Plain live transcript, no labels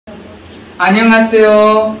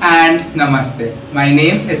Annyeonghaseyo and Namaste. My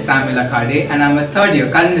name is Akhade and I'm a third year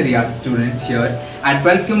culinary arts student here at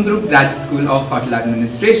Welcome Group Graduate School of Hotel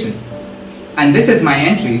Administration. And this is my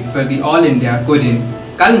entry for the All India Korean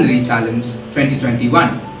Culinary Challenge 2021.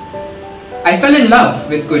 I fell in love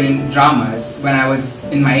with Korean dramas when I was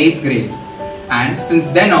in my 8th grade, and since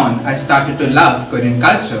then on I've started to love Korean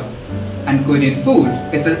culture, and Korean food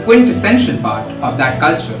is a quintessential part of that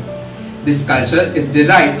culture. This culture is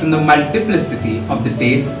derived from the multiplicity of the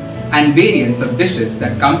tastes and variants of dishes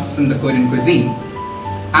that comes from the Korean cuisine.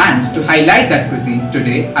 And to highlight that cuisine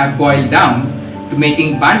today, I've boiled down to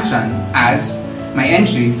making Banchan as my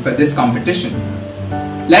entry for this competition.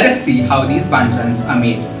 Let us see how these Banchans are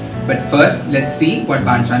made. But first, let's see what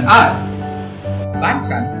Banchan are.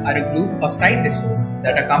 Banchan are a group of side dishes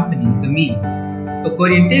that accompany the meal. A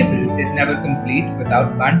Korean table is never complete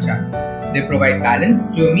without Banchan. They provide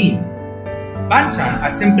balance to a meal. Banchan are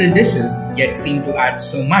simple dishes yet seem to add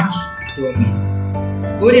so much to a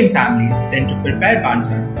meal. Korean families tend to prepare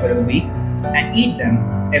Banchan for a week and eat them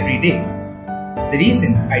every day. The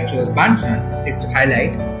reason I chose Banchan is to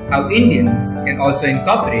highlight how Indians can also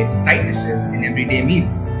incorporate side dishes in everyday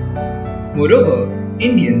meals. Moreover,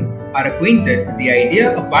 Indians are acquainted with the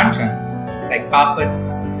idea of Banchan, like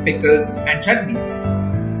papads, pickles and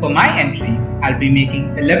chutneys. For my entry, I'll be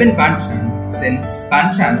making 11 Banchan since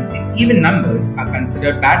Banchan in even numbers are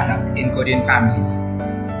considered bad luck in Korean families.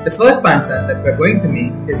 The first Banchan that we're going to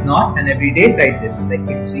make is not an everyday side dish like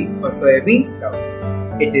kimchi or soybean sprouts.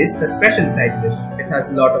 It is a special side dish. It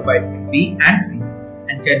has a lot of vitamin B and C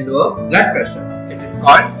and can lower blood pressure. It is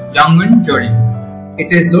called Yongun Jorim.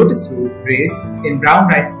 It is lotus root braised in brown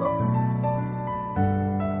rice sauce.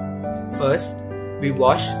 First, we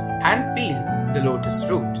wash and peel the lotus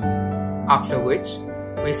root, after which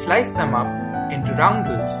we slice them up into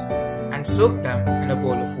roundels and soak them in a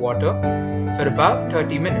bowl of water for about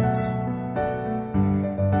 30 minutes.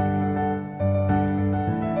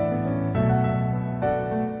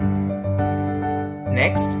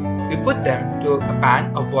 Next, we put them to a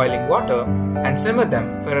pan of boiling water and simmer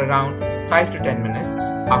them for around 5 to 10 minutes,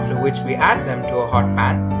 after which we add them to a hot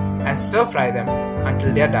pan and stir fry them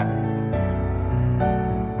until they are done.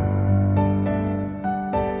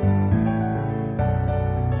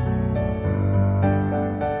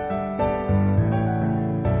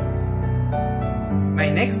 My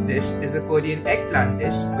next dish is a Korean eggplant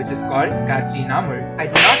dish which is called gachi namul. I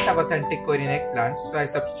do not have authentic Korean eggplants, so I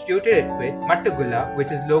substituted it with matugula,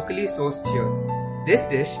 which is locally sourced here. This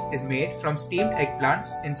dish is made from steamed eggplants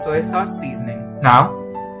in soy sauce seasoning. Now,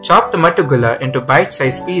 chop the matugula into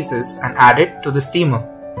bite-sized pieces and add it to the steamer.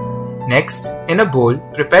 Next, in a bowl,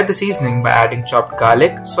 prepare the seasoning by adding chopped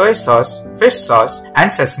garlic, soy sauce, fish sauce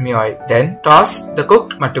and sesame oil. Then toss the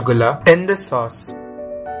cooked matugula in the sauce.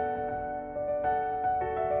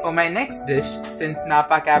 For my next dish, since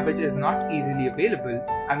Napa cabbage is not easily available,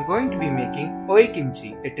 I'm going to be making oi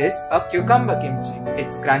kimchi. It is a cucumber kimchi.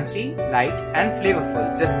 It's crunchy, light and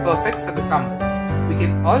flavorful, just perfect for the summers. We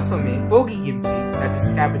can also make pogi kimchi, that is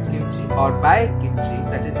cabbage kimchi, or bae kimchi,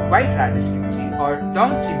 that is white radish kimchi, or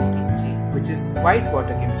dongchimi kimchi, which is white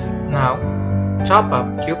water kimchi. Now, chop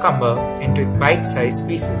up cucumber into bite-sized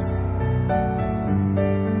pieces.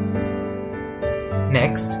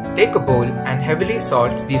 Next, take a bowl and heavily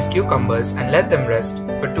salt these cucumbers and let them rest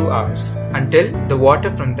for 2 hours until the water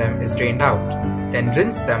from them is drained out. Then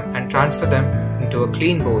rinse them and transfer them into a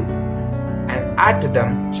clean bowl and add to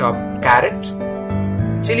them chopped carrot,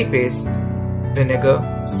 chili paste, vinegar,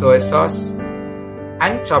 soy sauce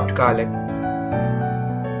and chopped garlic.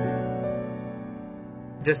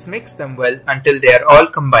 Just mix them well until they are all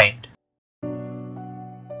combined.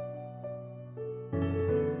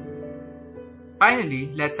 Finally,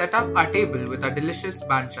 let's set up our table with our delicious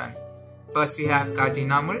Banchan. First we have kaji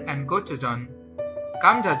namul and gochujang,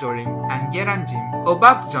 kamjajorim and geranjim,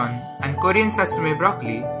 obakjeon and Korean sesame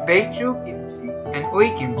broccoli, beichu kimchi and oi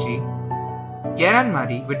kimchi,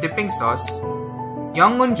 geranmari with dipping sauce,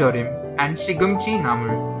 yongun jorim and shigumchi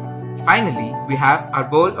namul. Finally, we have our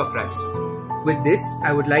bowl of rice. With this,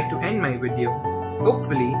 I would like to end my video.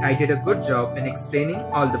 Hopefully, I did a good job in explaining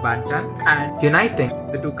all the Banchan and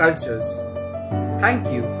uniting the two cultures.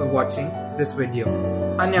 Thank you for watching this video.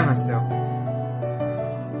 Annyeonghaseyo.